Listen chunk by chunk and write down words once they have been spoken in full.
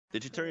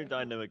Did you turn your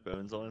dynamic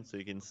bones on so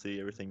you can see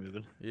everything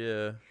moving?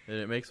 Yeah, and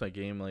it makes my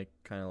game like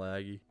kind of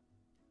laggy.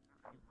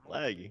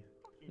 Laggy.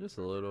 Just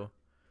a little.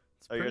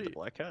 It's Oh, you're at the pretty.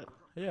 Black Cat?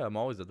 Yeah, I'm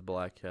always at the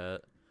Black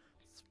Cat.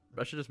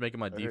 I should just make it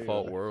my I hear you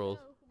default there. world.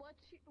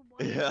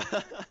 Yeah.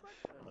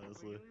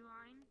 Honestly.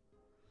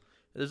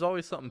 There's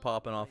always something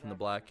popping off in the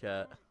Black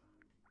Cat.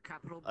 I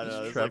know, Is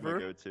this is Trevor?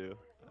 like my go-to.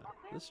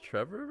 Is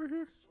Trevor over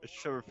here? It's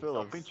Trevor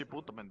Phillips. Pinche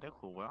puto pendejo,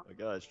 weón. Oh my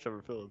god, it's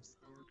Trevor Phillips.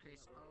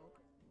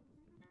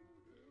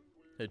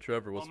 Hey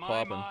Trevor, what's Well,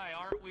 poppin'? my,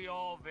 aren't we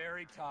all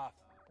very tough?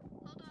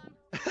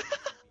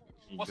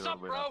 What's up,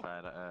 bro?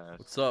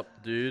 What's up,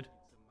 dude?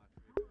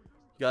 You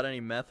got any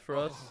meth for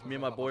us? Me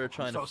and my boy are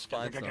trying to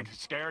find some.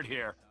 Scared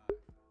here.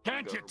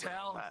 Can't you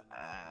tell?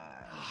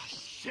 Oh,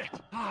 shit.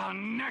 Oh,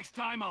 next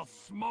time I'll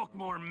smoke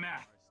more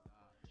meth.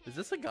 Is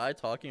this a guy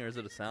talking or is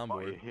it a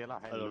soundboard?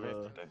 I don't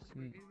know.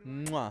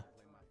 Mwah.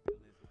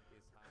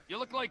 You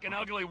look like an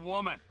ugly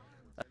woman.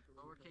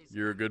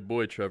 You're a good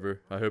boy,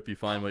 Trevor. I hope you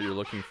find what you're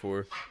looking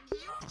for.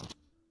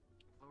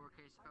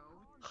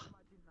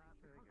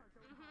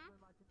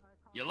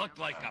 You look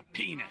like a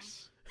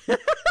penis.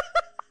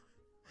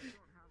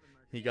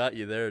 He got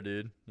you there,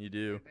 dude. You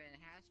do.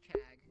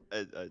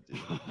 I do.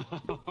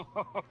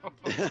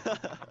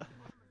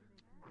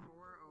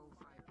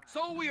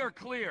 So we are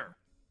clear.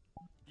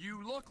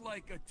 You look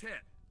like a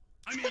tit.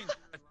 I mean,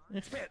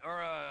 a tit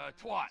or a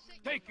twat.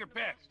 Take your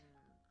pick.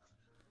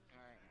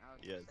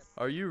 Yes.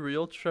 Are you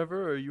real,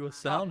 Trevor, or are you a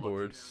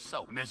soundboard?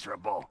 So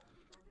miserable.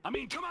 I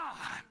mean, come on.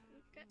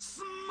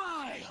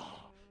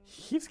 Smile.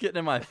 He keeps getting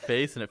in my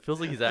face, and it feels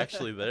like he's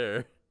actually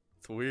there.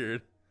 It's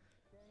weird.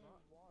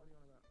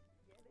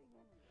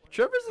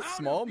 Trevor's a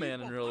small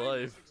man in real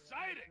life.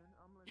 Exciting.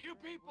 You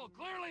people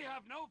clearly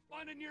have no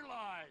fun in your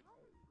lives.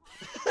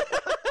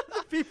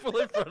 The people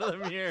in front of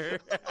the mirror.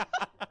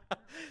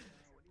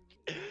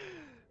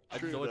 I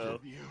True, told though.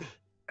 you.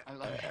 I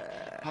love you.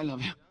 I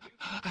love you.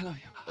 I love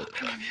you. I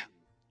love you.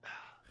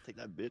 Take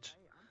that, bitch.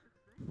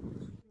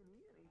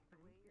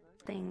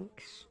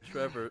 Thanks.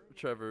 Trevor,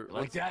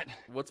 Like that?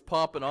 what's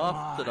popping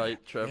off tonight,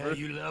 Trevor? Yeah,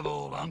 you love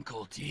old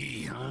Uncle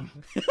T, huh?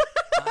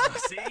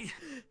 See?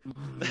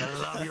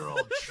 I love your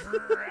old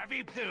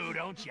Trevi poo,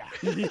 don't ya?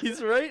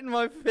 He's right in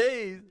my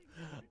face.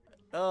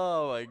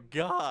 Oh my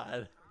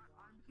god.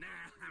 Nah,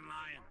 I'm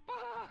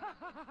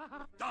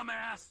lying.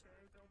 Dumbass.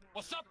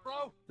 What's up,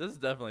 bro? This is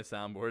definitely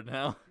soundboard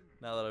now.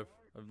 Now that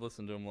I've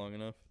listened to him long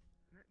enough.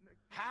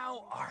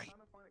 How are you?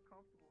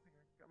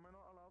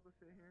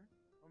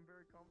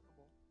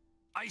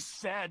 I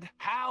said,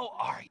 how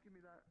are you?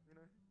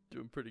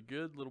 Doing pretty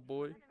good, little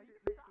boy.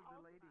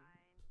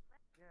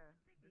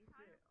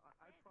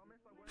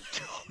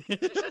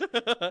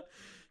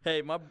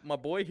 Hey, my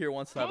boy here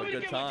wants to have a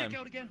good time.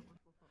 Do it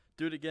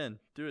again.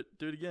 Do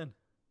it again.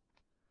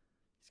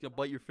 He's gonna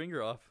bite your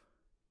finger off.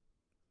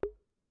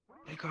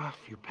 Take off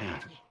your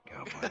pants,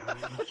 cowboy.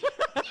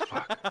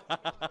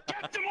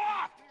 Get them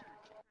off!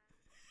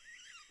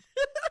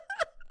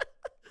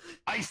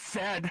 I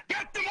said,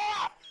 get them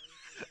off!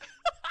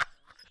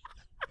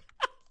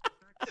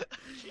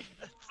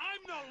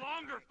 I'm no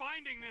longer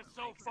finding this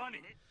so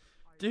funny.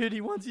 Dude, he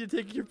wants you to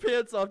take your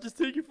pants off. Just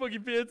take your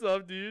fucking pants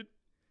off, dude.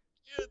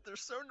 Yeah, they're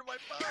sewn to my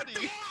body.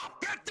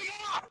 Get them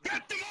off!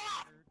 Get them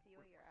off!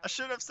 I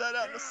shouldn't have sat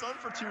out in the sun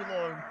for too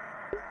long.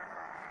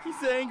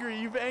 He's angry.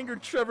 You've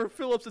angered Trevor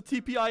Phillips of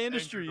TPI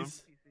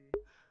Industries.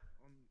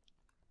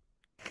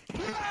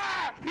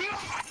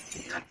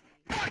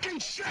 Fucking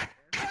shit!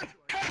 Cut!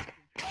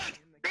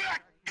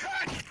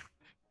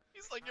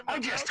 He's like in my I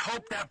just mouth.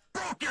 hope that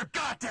broke your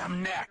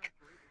goddamn neck!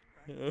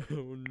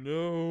 Oh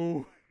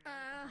no.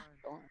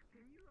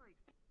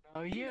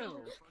 Oh, you.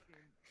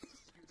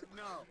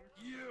 No,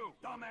 you,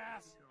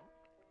 dumbass!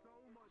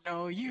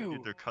 No, you.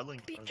 Dude, they're cuddling.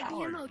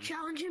 Guillermo,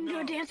 challenge him to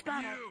a dance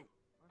battle. You!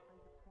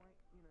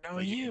 No,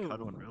 you.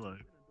 Cuddle in real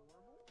life.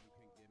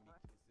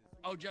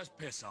 Oh, just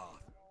piss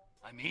off.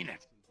 I mean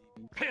it.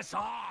 Piss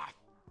off!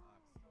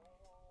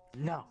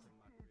 No.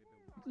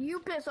 You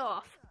piss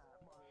off.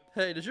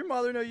 Hey, does your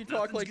mother know you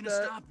talk Nothing's like gonna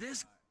that? stop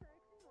this.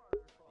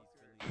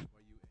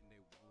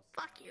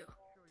 Fuck you.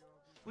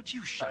 Would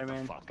you shut the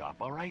fuck up,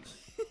 alright?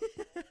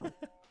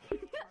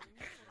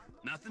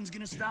 Nothing's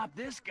gonna stop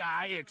this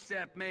guy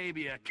except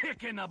maybe a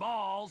kick in the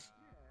balls.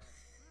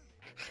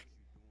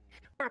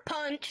 Or a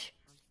punch.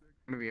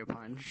 Maybe a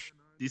punch.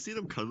 Do you see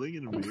them cuddling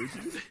in the mirror,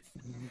 dude?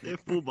 They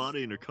have full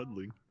body and they're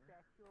cuddling.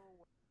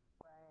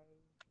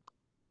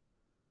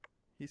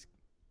 He's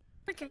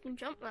I think I can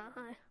jump that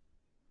high.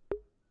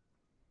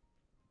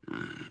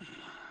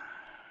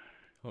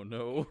 Oh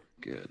no.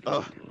 Good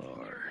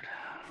Lord.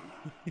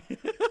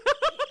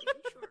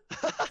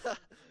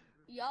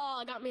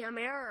 Y'all got me a I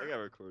mirror.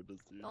 gotta record this,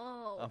 dude.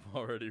 Oh. I'm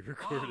already Oh,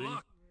 recording.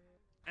 look!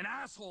 An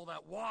asshole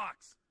that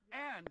walks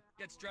and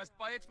gets dressed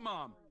by its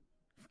mom.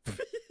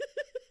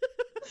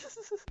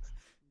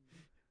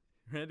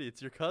 Randy,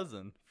 it's your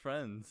cousin.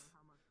 Friends.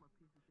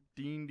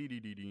 Ding ding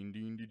ding ding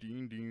ding ding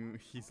ding ding.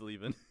 He's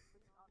leaving.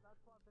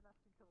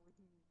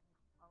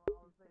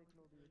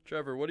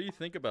 Trevor, what do you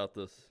think about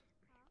this?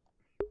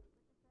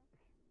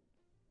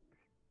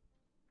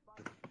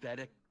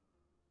 pathetic,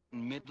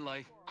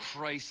 midlife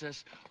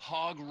crisis,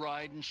 hog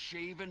riding,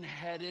 shaven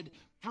headed,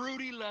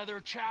 fruity leather,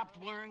 chapped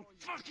wearing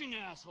fucking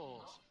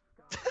assholes.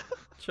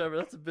 Trevor,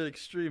 that's a bit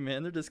extreme,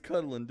 man. They're just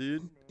cuddling,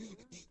 dude.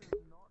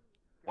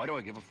 Why do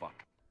I give a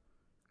fuck?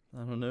 I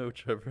don't know,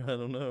 Trevor. I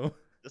don't know.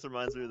 This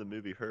reminds me of the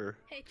movie Her.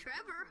 Hey,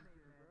 Trevor.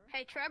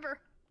 Hey, Trevor.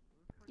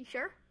 You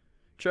sure?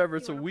 Trevor,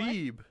 it's a wanna play?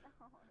 weeb.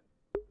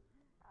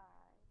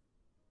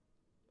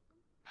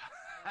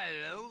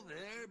 Hello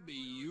there,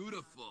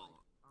 beautiful.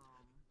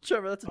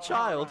 Trevor, that's a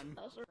child.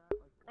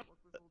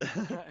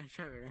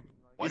 Trevor.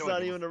 Why He's do I not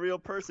give a even a real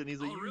person.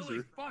 He's a I'll really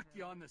user. fuck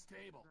you on this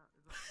table.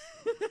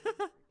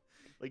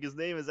 Like his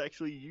name is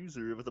actually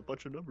user with a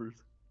bunch of numbers.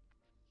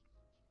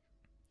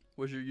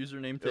 What's your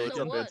username Yo, what's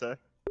taken? up, what? Anti?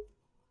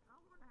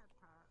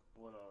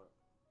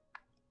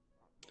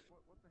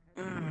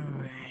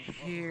 Alright,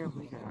 here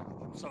we go.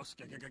 I'm so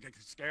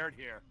scared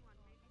here.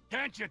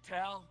 Can't you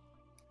tell?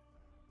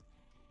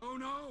 Oh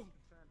no!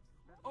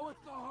 Oh,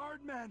 it's the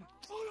hard men!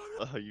 Oh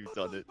no! Oh, you've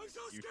done it. I'm so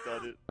You've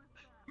scared. done it.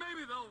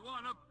 Maybe they'll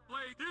want to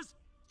play this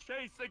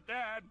chasing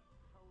dad.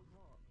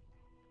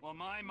 Well,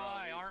 my,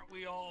 aren't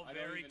we all I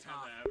don't very even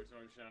tough? have the avatar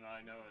shown.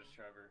 I know it's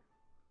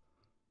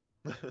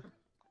Trevor.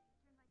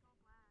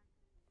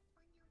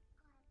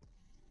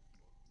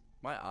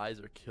 My eyes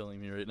are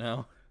killing me right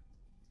now.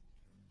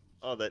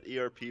 Oh, that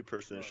ERP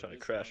person is trying to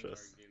crash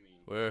us.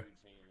 Where?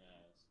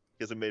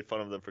 Because we made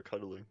fun of them for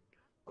cuddling.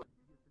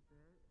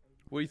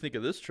 What do you think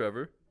of this,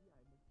 Trevor?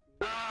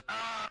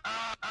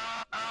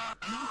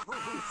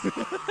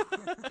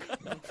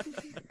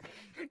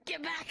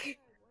 Get back.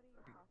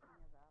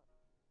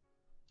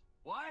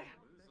 What?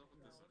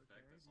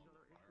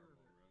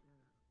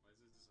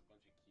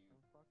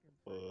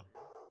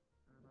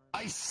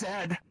 I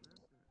said.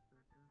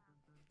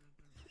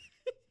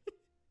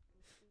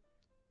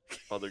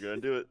 Oh, they're gonna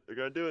do it. They're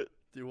gonna do it.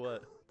 Do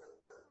what?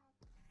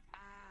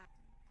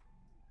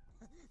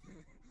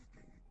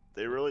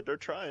 They're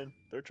trying.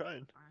 They're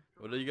trying.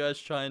 What are you guys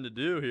trying to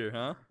do here,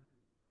 huh?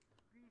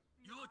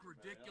 You look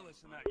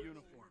ridiculous in that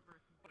uniform.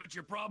 But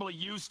you're probably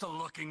used to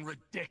looking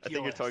ridiculous. I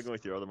think you're talking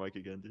with your other mic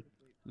again, dude.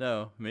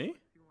 No, me?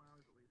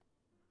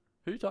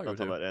 Who are you talking I'm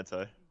talking to? about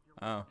Anti.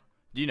 Oh.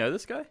 Do you know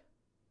this guy?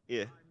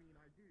 Yeah.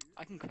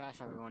 I can crash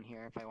everyone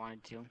here if I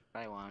wanted to, but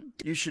I won't.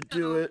 You should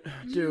do it.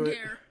 You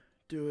dare.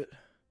 Do it.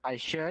 I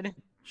should?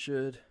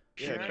 Should.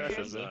 Yeah, Sure. crash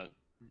us, man.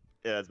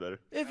 Yeah, that's better.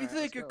 If you Alright,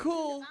 think let's you're go.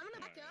 cool. I'm gonna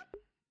back up.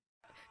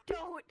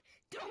 Don't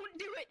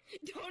do it.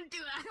 Don't do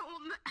it.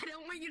 I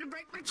don't want you to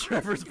break my phone.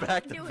 Trevor's Don't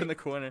backed do up it. in the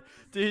corner.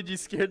 Dude, you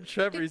scared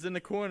Trevor. He's in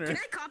the corner. Can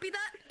I copy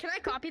that? Can I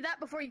copy that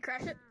before you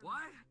crash it? What?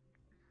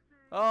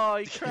 Oh,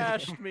 he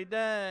crashed me,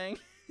 dang.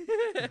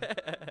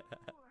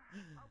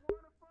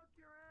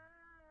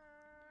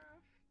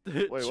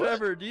 Dude, Wait, what?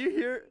 Trevor, do you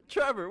hear?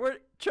 Trevor, where?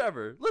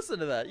 Trevor, listen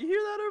to that. You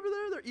hear that over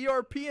there? They're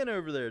ERPing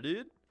over there,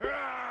 dude.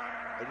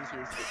 I just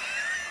hear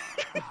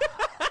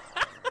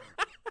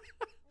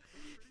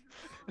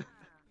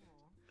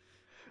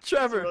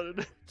Trevor,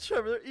 running.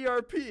 Trevor,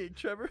 they're ERPing,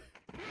 Trevor.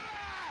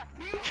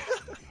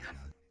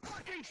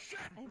 Fucking shit!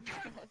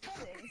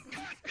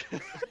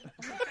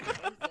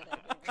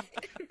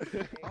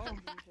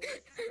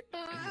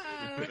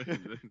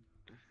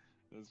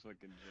 Those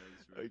fucking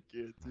jokes, I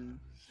can't, dude.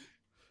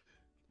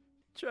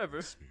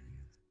 Trevor,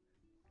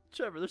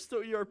 they're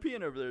still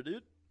ERPing over there,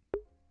 dude.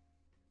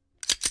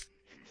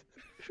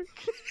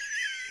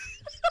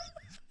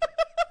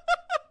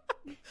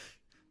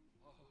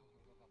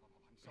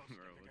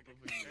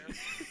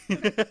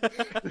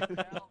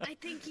 I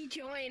think he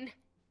joined.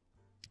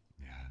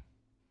 Yeah,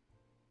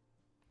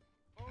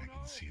 Oh I no!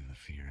 can see the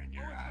fear in Oh,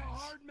 your it's the eyes.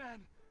 hard men!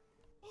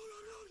 Oh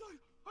no,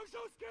 I'm so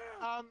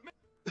scared!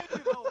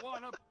 Maybe they'll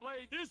want to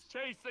play this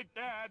chasing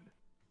dad.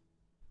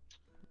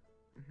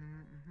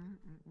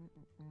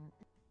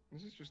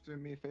 This is just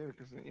doing me a favor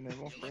because, you know,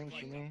 more frames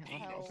for me.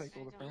 I'll take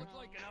all the You frames. look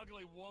like an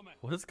ugly woman.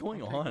 What is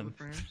going I'll take all on? the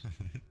frames.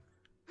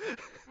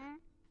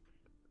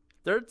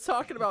 They're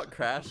talking about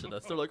crashing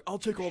us. They're like, I'll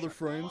take all the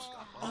frames.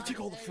 I'll take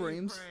all the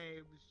frames.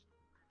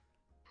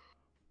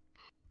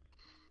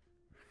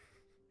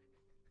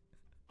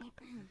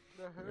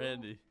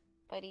 Randy.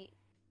 Buddy,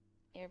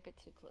 you're a bit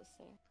too close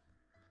there.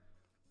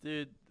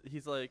 Dude,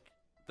 he's like,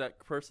 that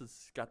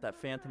person's got that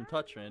phantom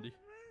touch, Randy.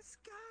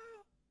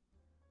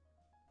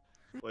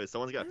 Wait,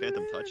 someone's got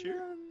Phantom Touch here?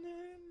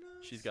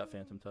 She's got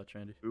phantom touch,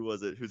 Randy. Who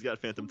was it? Who's got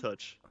Phantom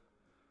Touch?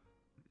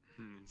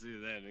 It's either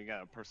that or they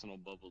got a personal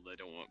bubble they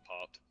don't want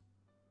popped.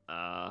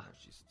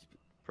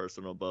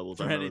 Personal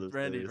bubbles. I remember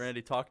those days.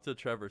 Randy, talk to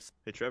Trevor.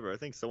 Hey, Trevor, I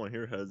think someone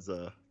here has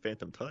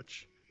Phantom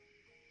Touch.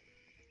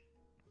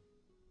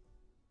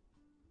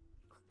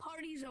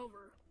 Party's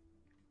over.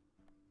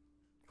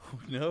 Oh,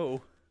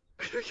 no.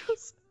 What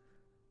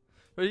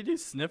did you do,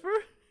 sniffer?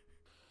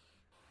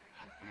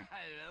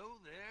 Hello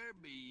there,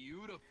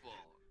 beautiful.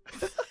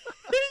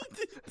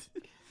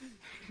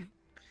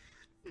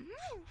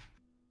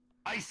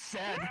 I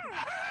said,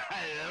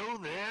 hello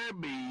there,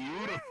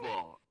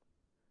 beautiful.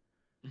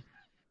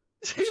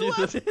 She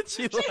left.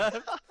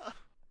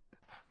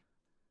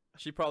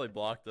 She probably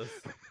blocked us.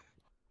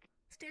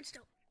 Stand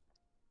still.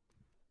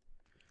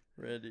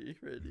 Ready.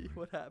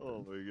 What happened?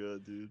 Oh my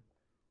god, dude.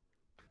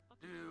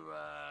 Do,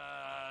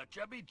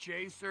 chubby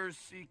chasers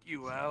seek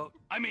you out?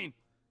 I mean,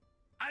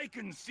 I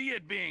can see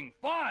it being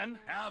fun,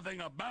 having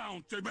a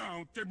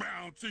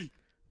bouncy.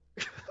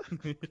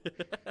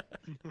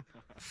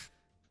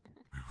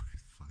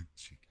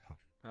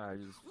 I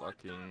just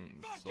fucking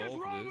What is solved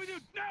wrong with you?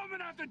 this. Now I'm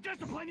gonna have to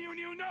discipline you, and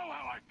you know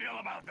how I feel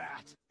about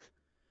that.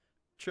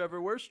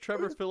 Trevor, where's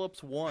Trevor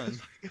Phillips 1?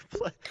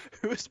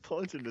 Who is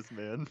punching this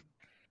man?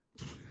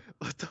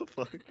 What the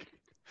fuck?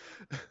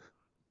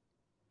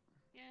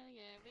 Yeah,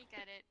 we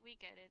get it. We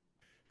get it.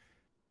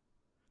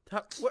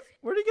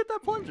 Where'd he get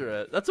that plunger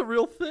at? That's a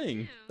real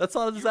thing. That's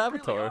on his You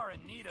avatar. really are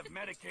in need of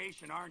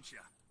medication, aren't you?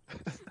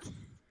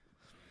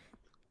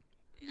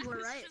 You were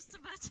right. Just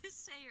about to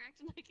say you're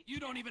acting like a You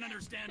don't even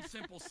understand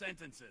simple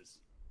sentences.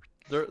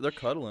 They're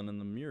cuddling in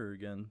the mirror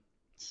again.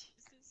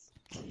 Jesus.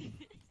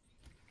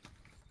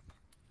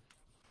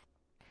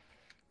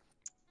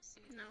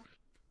 No.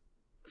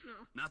 No.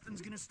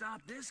 Nothing's gonna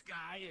stop this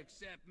guy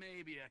except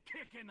maybe a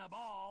kick in the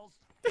balls.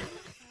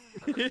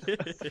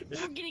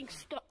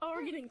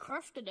 We're getting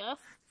crushed to death.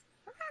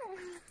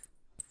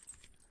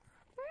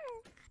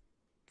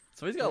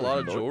 So he's got a lot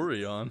of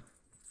jewelry on.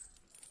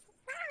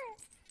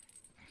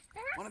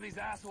 One of these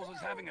assholes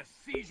is having a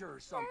seizure or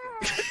something.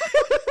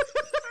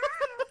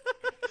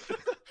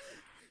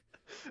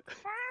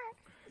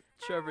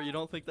 Trevor, you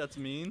don't think that's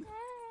mean?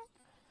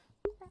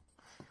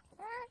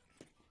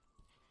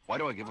 Why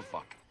do I give a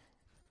fuck?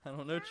 I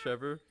don't know,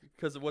 Trevor.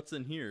 Because of what's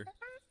in here.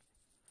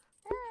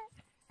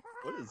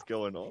 What is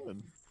going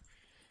on?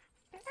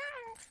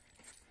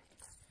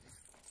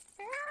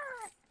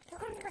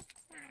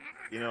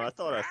 You know, I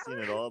thought I'd seen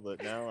it all,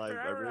 but now I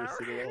really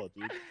see it all,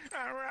 dude.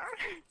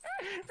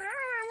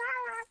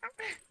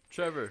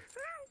 Trevor.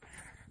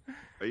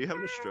 Are you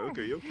having a stroke?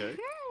 Are you okay?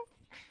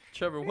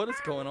 Trevor, what is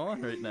going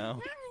on right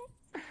now?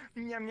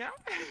 Meow meow.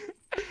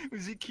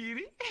 Was he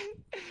kitty?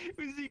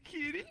 Was he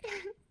kitty?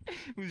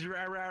 Was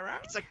rah rah rah?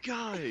 It's a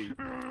guy!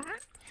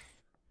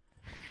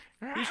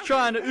 He's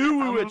trying to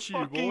ooh I'm at a you,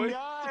 fucking boy.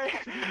 guy.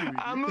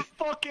 I'm a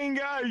fucking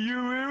guy,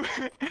 you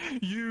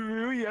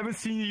you haven't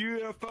seen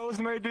UFOs,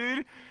 my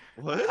dude?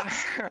 What?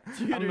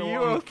 Dude, I'm are the you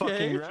one with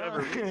okay? fucking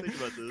Trevor, what do you think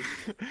about this?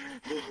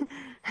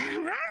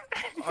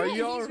 Are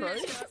you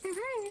alright?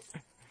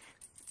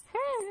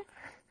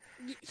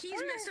 He's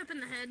messed up in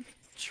the head.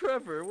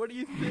 Trevor, what do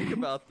you think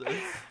about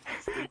this?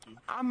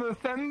 I'm a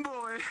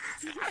femboy.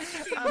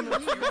 You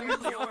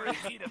really are in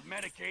need of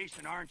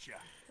medication, aren't you?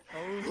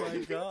 Oh my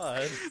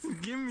god.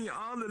 Give me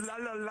all the la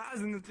la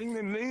la's and the thing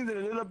that rings and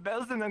the little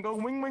bells and I go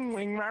wing wing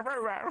wing rah rah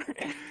rah.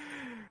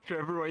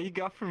 Trevor, what you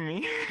got for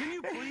me? Can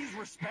you please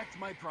respect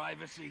my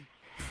privacy?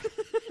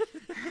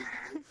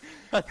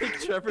 I think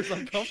Trevor's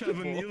uncomfortable.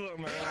 Shoving you up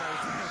my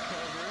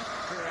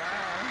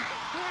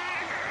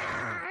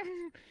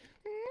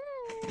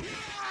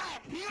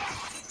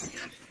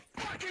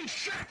Fucking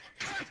shit!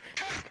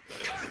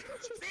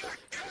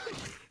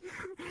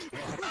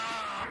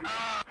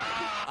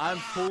 I'm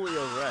fully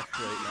erect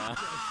right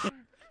now.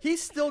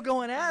 He's still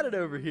going at it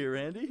over here,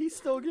 Andy. He's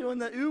still doing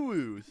the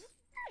ooh-woos.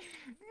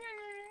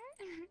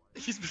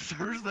 He's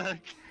berserk. this one.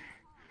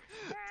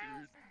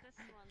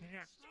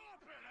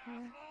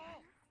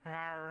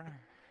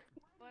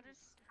 What is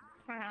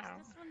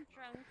this one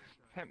drunk?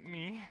 Pet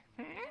me.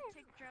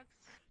 Take drugs.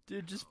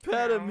 Dude, just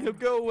pet him. He'll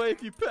go away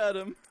if you pet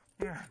him.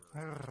 What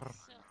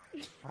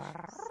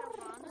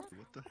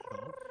the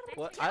hell?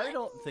 What? I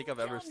don't think I've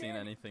ever seen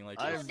anything like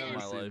this I've in never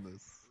my life. seen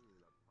this.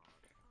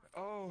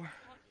 Oh.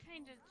 What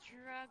kind of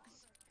drugs?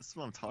 This is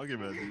what I'm talking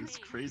about, dude. It's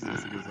crazy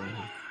as it goes on.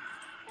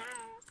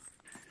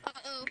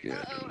 Uh-oh,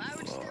 I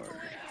would step away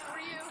for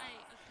you.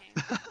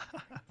 Okay.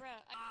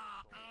 Bruh,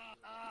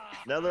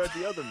 Now they're at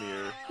the other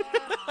mirror.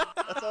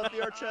 That's how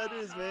VR chat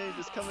is, man. You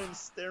just come in and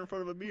stare in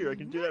front of a mirror. I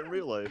can do that in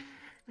real life.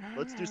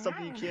 Let's do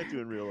something you can't do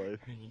in real life.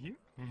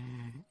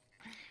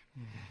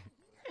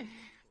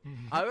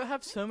 I would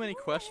have so many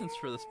questions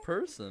for this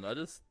person. I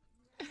just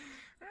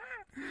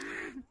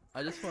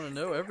want to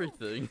know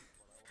everything.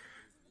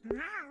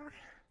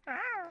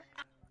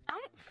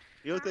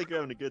 You look like you're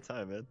having a good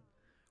time, man.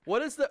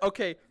 What is the...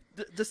 Okay,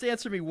 just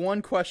answer me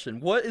one question.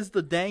 What is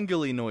the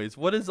dangly noise?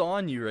 What is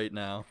on you right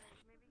now?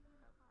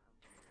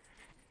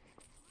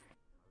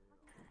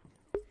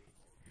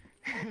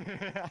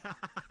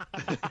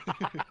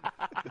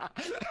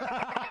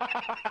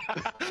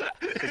 I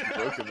think you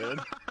broke him, man.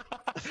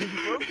 I think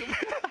you broke him.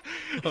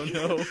 Oh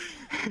no.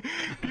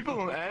 People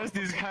don't ask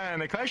these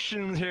kind of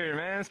questions here,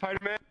 man.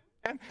 Spider-Man.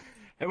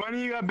 And when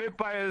you got bit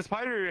by a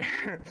spider?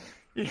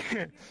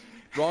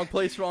 Wrong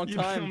place, wrong You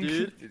time, don't-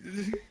 dude.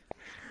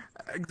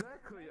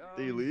 Exactly.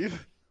 Did he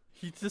leave?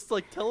 He just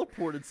like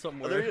teleported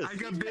somewhere. Oh, there he is. I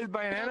got bit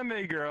by an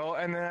anime girl,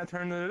 and then I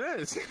turned into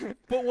this.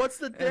 But what's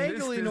the this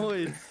dangly is-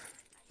 noise?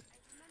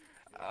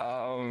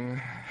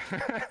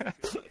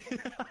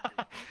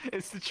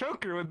 It's the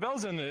choker with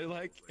bells on it,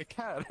 like a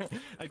cat.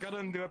 I got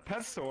into a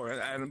pet store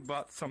and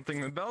bought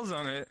something with bells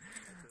on it,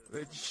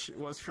 which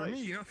was for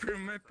me, not for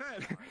my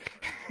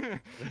pet.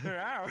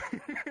 Ow.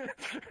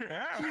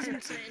 Ow. He's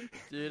insane.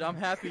 Dude, I'm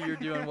happy you're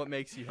doing what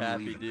makes you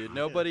happy, dude.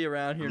 Nobody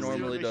around here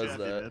normally does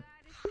that.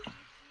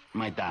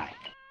 Might die.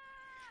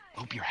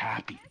 Hope you're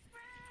happy.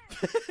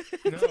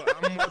 No,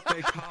 I'm what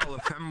they call a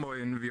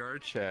femboy in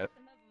VR chat.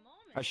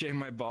 I shave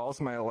my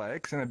balls, my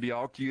legs, and I'd be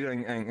all cute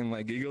and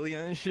like giggly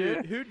and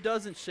shit. Dude, who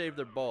doesn't shave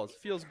their balls?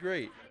 Feels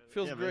great.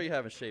 Feels great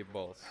having shaved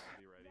balls.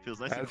 Feels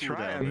nice That's and cool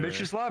right, down and there.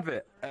 bitches love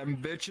it. And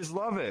bitches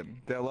love it.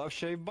 They love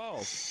shaved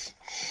balls.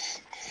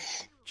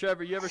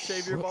 Trevor, you ever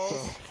shave your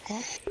balls?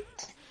 I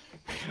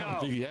don't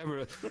think he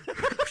ever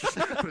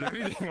put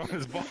anything on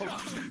his balls.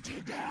 Come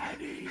to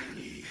daddy.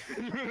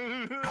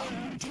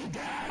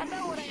 I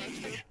know what I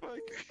expect.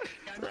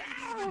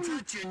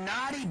 Touch your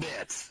naughty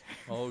bits.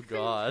 Oh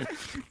God.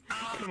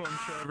 Come on,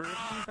 Trevor.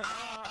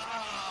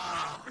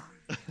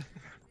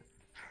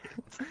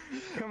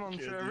 Come on,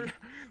 Trevor.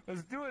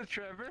 Let's do it,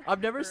 Trevor.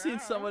 I've never seen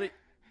somebody.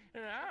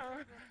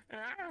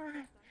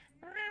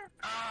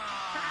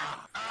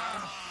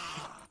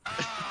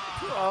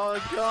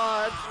 Oh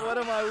God, what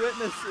am I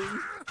witnessing?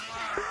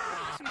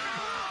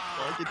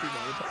 I can do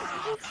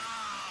my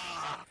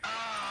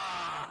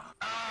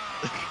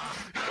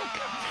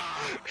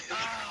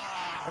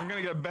I'm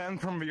gonna get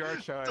banned from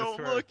VR chat. I Don't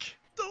swear. look!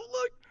 Don't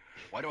look!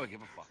 Why do I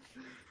give a fuck?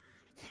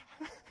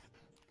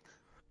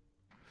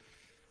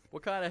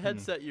 What kind of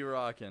headset you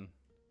rocking?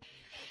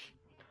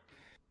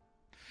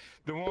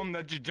 The one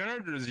that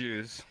degenerates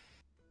use.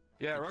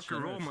 Yeah, rock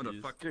and roll, Degenerates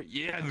use. motherfucker.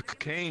 Yeah, the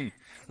cocaine.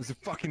 Those are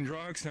fucking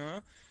drugs,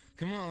 huh?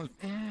 Come on.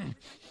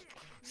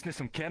 Let's get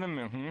some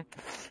ketamine,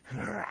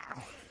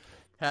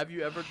 Have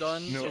you ever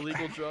done No.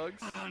 illegal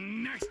drugs?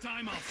 Next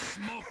time I'll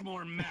smoke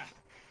more meth.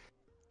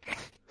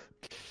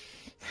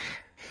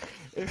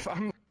 If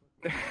I'm...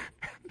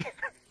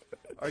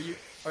 Are you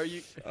are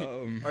you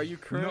no,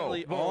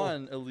 currently well-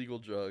 on illegal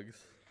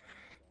drugs?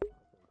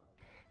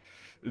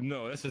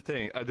 No, that's the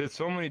thing. I did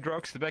so many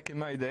drugs back in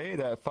my day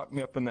that fucked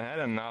me up in the head,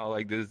 and now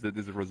like this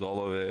is the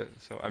result of it.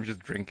 So I'm just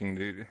drinking,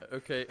 dude.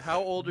 Okay,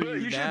 how old are But you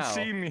you now? should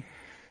see me. You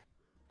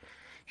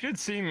should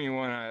see me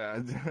when I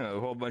do a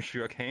whole bunch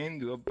of cocaine,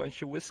 do a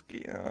bunch of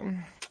whiskey.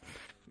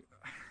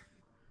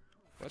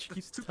 What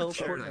keeps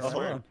teleporting I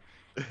swear.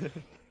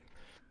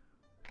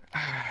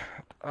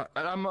 on?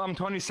 I'm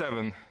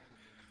 27.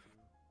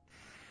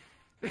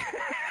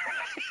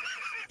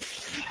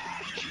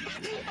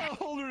 How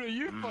old are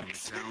you,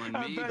 fucks? telling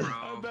I me, bet, bro.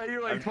 I bet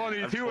you're like I'm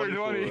 22 or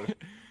 20.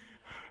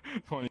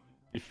 24.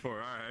 24,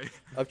 alright.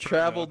 I've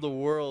traveled the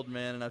world,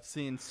 man, and I've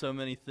seen so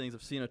many things.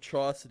 I've seen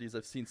atrocities.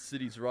 I've seen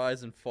cities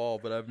rise and fall,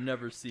 but I've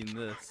never seen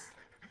this.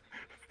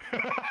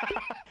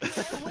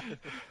 That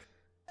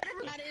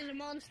is a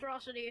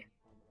monstrosity.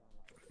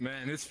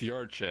 Man, it's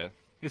VR chat.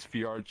 It's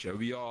VR chat.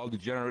 We all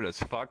degenerate as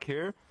fuck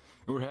here.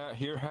 We're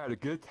here had a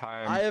good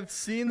time. I have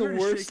seen the We're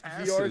gonna worst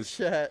shake VR asses.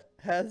 chat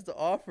has to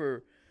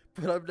offer,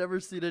 but I've never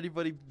seen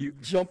anybody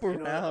jump You know,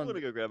 I'm around.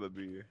 gonna go grab a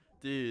beer.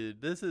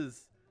 Dude, this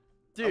is...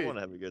 I Dude, want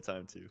to have a good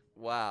time too.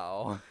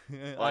 wow.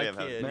 I I am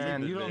having can't Man,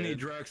 even, you don't man. need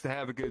drugs to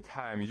have a good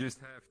time. You just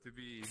have to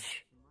be...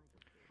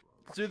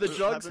 Do the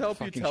drugs help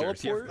you Fucking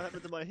chairs, yeah. teleport? What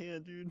happened to my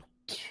hand, dude?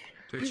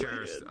 Two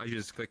chairs. I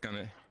just click on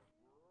it.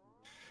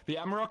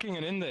 Yeah, I'm rocking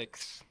an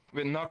index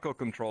with knuckle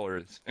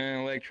controllers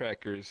and leg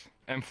trackers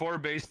and 4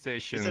 base Is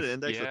stations. it an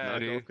index with yeah, knuckle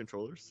dude.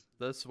 controllers?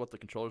 That's what the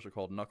controllers are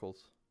called,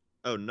 knuckles.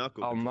 Oh,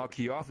 knuckle. I'll controllers. knock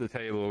you off the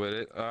table with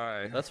it.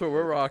 Alright. That's what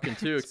we're rocking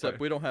too, That's except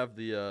fine. we don't have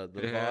the Yeah.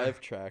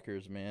 Vive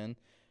trackers, man.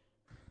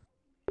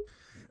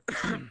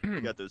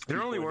 You got those.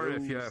 They're only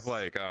worth if you 2.0s. have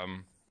like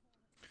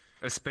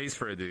a space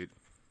for it, dude.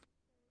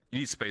 You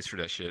need space for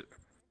that shit.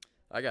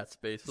 I got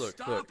space. Look,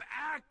 Stop look.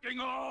 acting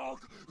all.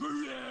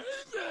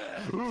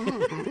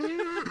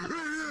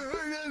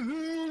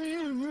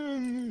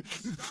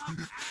 Stop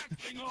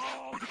acting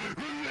all.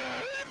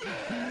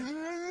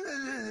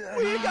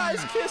 Will you guys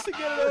kiss and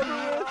get it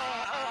over with?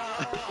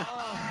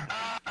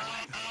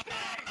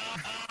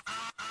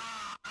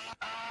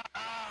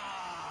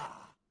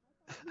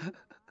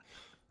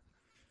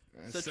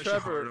 So Such Trevor- a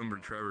hard number,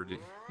 Trevor, dude.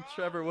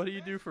 Trevor, what do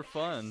you do for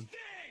fun?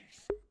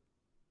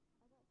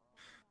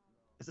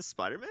 Is this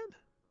Spider-Man?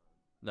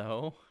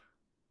 No.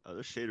 Oh,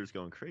 this shader's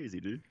going crazy,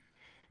 dude.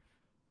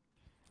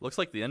 Looks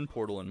like the end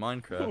portal in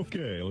Minecraft.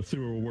 Okay, let's see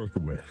what we're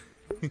working with.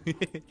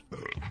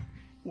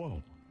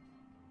 Whoa.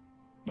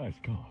 Nice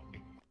cock.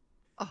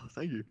 Oh,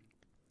 thank you.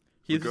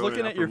 He's growing it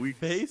looking out at for your weeks.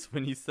 face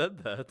when he said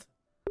that.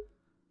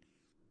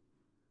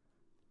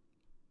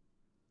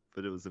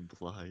 But it was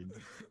implied.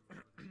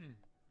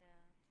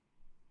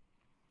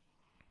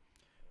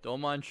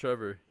 Don't mind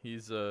Trevor.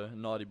 He's a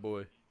naughty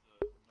boy.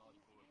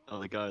 Oh,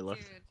 the guy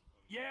left. Dude,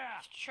 Yeah.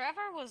 if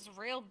Trevor was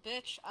real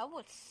bitch, I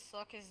would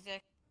suck his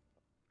dick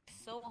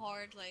so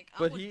hard, like. I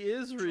But would he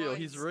is real. draw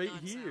He's his right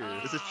nuts here.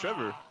 out. This is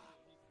Trevor.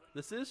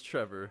 This is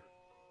Trevor.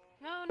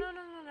 No.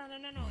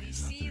 You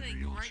see, like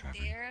right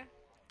there.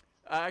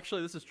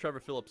 Actually, this is Trevor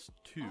Phillips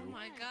too. Oh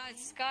my God,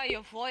 Sky,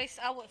 your voice!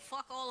 I would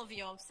fuck all of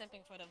you. I'm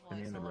simping for the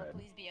voice. in the Hold on, red.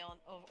 please be on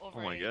over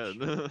Oh my age.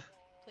 god.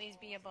 Please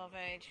be above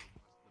age.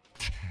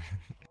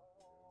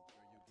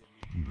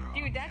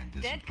 Dude,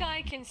 that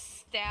guy can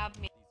stab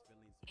me.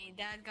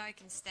 That guy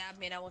can stab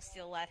me and I will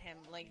still let him.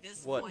 Like,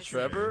 this What, voice-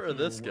 Trevor or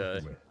this guy?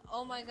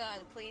 Oh my god,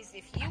 please,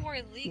 if you were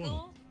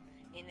legal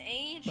in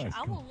age,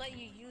 I will let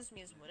you use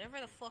me as whatever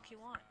the fuck you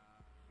want.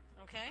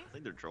 Okay? I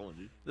think they're trolling,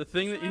 dude. The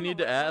thing that you need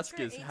to ask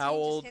is how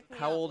old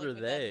are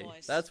they?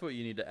 That's what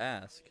you need to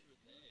ask.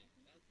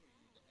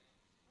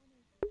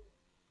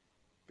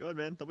 Go ahead,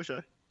 man. Don't be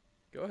shy.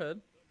 Go ahead.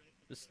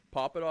 Just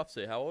pop it off.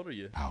 Say, how old are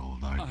you? How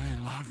old are you? I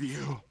love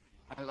you.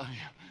 I love you.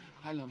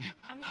 I love you.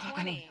 I'm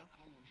 20.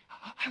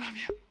 I love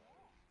you.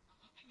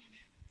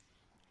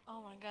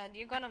 Oh my god,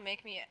 you're gonna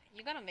make me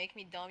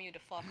dumb you to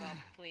fuck up,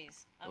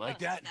 please. I'm Like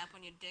gonna that? snap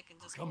on your dick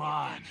and just Come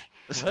call you on.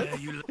 a bitch. Yeah,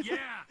 you.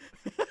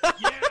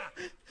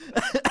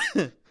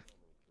 Yeah.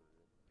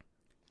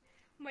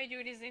 My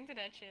dude is into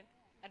that shit.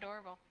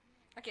 Adorable.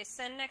 Okay,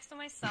 stand next to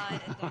my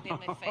side and don't be in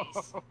my face.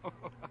 'Cause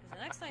the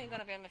next time you're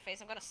gonna be in my face,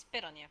 I'm gonna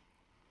spit on you.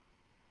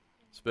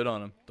 Spit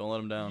on him. Don't let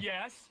him down.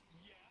 Yes.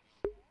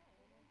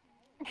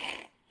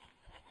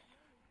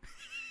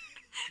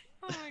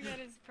 Oh my god,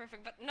 it's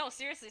perfect. But no,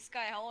 seriously,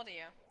 Sky, how old are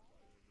you?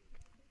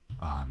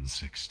 I'm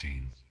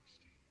 16.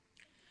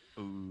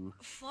 Ooh.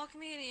 Fuck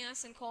me in the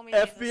ass and call me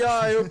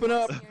FBI, open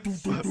up!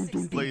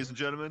 Ladies and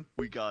gentlemen,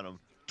 we got him.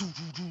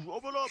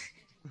 Open up!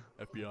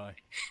 FBI.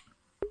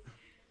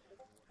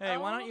 Hey,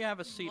 why don't you have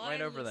a seat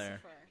right over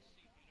there?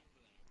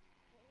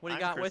 What do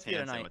you got with you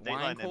tonight?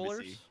 Wine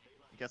coolers?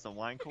 You got some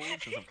wine coolers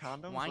and some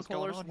condoms? Wine What's going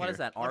coolers? on What here? is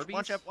that, Why don't you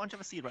Arby's?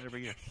 have a seat right over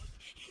here?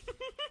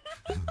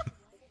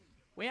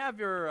 We have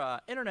your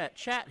internet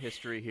chat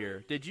history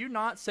here. Did you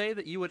not say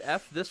that you would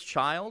F this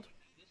child?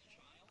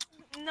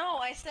 No,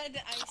 I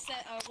said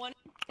I wanted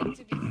him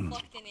to be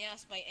fucked in the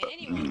ass by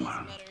anyone, doesn't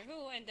matter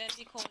who, and then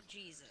be called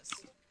Jesus.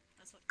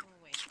 That's what. Oh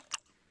wait.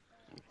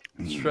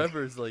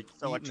 Trevor's like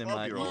So, eating in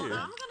my ear. Well, I'm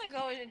gonna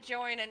go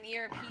join an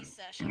ERP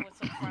session with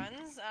some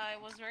friends.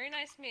 It was very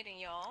nice meeting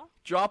y'all.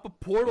 Drop a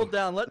portal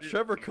down. Let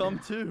Trevor come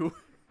too.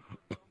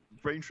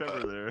 Bring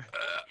Trevor there.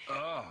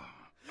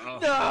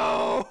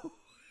 No!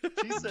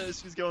 She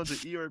says she's going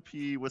to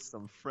ERP with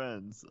some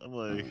friends. I'm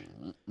like,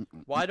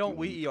 Why don't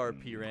we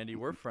ERP, Randy?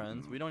 We're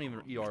friends. We don't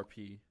even ERP.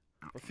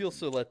 I feel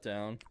so let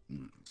down.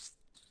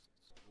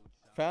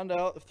 Found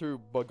out through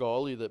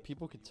Bugali that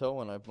people could tell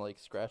when I'm like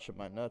scratching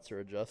my nuts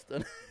or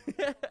adjusting.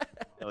 I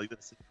like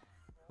this.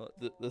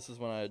 This is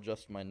when I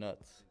adjust my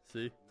nuts.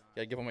 See?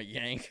 Gotta give them a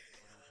yank.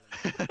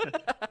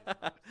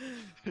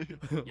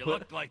 You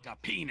look like a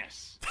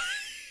penis.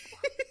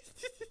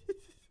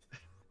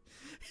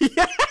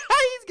 Yeah,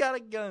 he's got a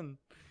gun.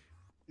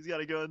 He's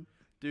got a gun.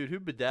 Dude, who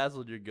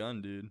bedazzled your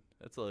gun, dude?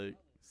 That's like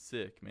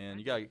sick, man.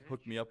 You gotta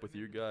hook me up with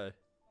your guy.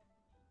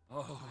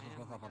 Oh,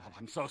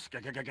 I'm so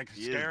scared.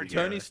 Yeah.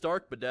 Tony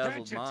Stark bedazzled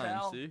Can't you mine,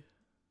 tell? see?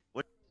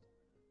 What?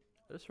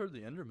 I just heard the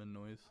Enderman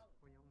noise.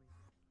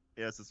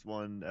 Yeah, it's this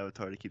one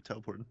avatar to keep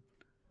teleporting.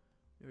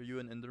 Are you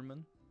an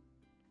Enderman?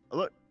 Oh,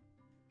 look.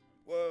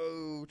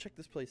 Whoa, check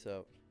this place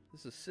out.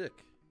 This is sick.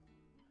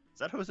 Is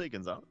that Jose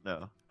Gonzalez?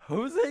 No.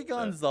 Jose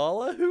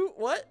Gonzalez? Who?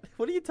 What?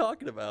 What are you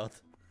talking about?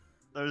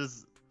 There's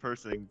this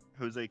person,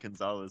 Jose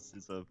Gonzalez,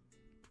 is a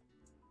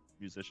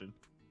musician.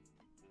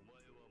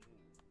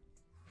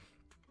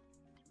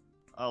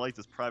 I like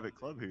this private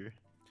club here.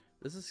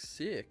 This is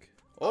sick.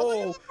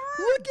 Oh,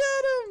 look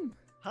at him!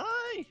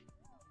 Hi!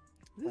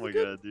 This Oh is my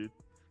good. god, dude.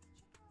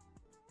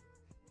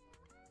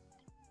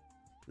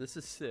 This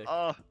is sick.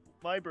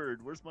 My bird.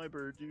 Where's my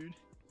bird, dude?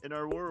 In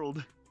our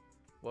world.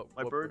 What?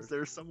 My what bird's bird?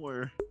 there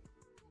somewhere.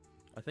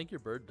 I think your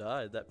bird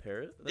died. That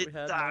parrot that It we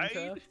had died? in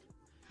Minecraft?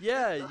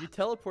 Yeah, you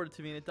teleported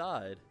to me and it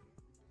died.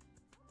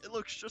 It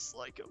looks just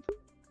like him.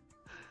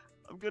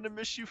 I'm gonna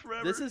miss you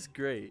forever. This is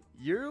great.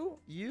 You're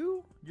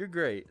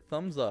great.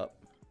 Thumbs up.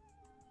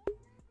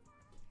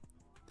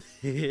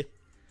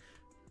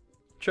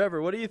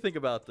 Trevor, what do you think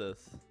about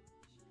this?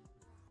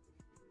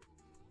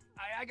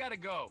 I gotta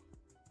go.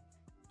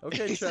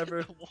 Okay, He's at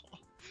Trevor. the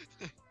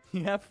wall.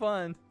 You have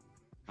fun.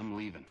 I'm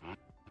leaving. Huh?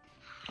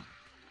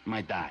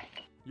 Might die.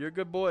 You're a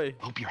good boy.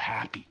 Hope you're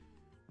happy.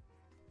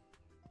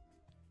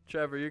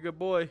 Trevor, you're a good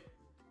boy.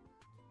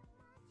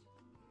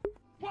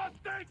 Well,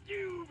 thank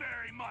you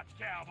very much,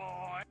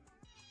 cowboy.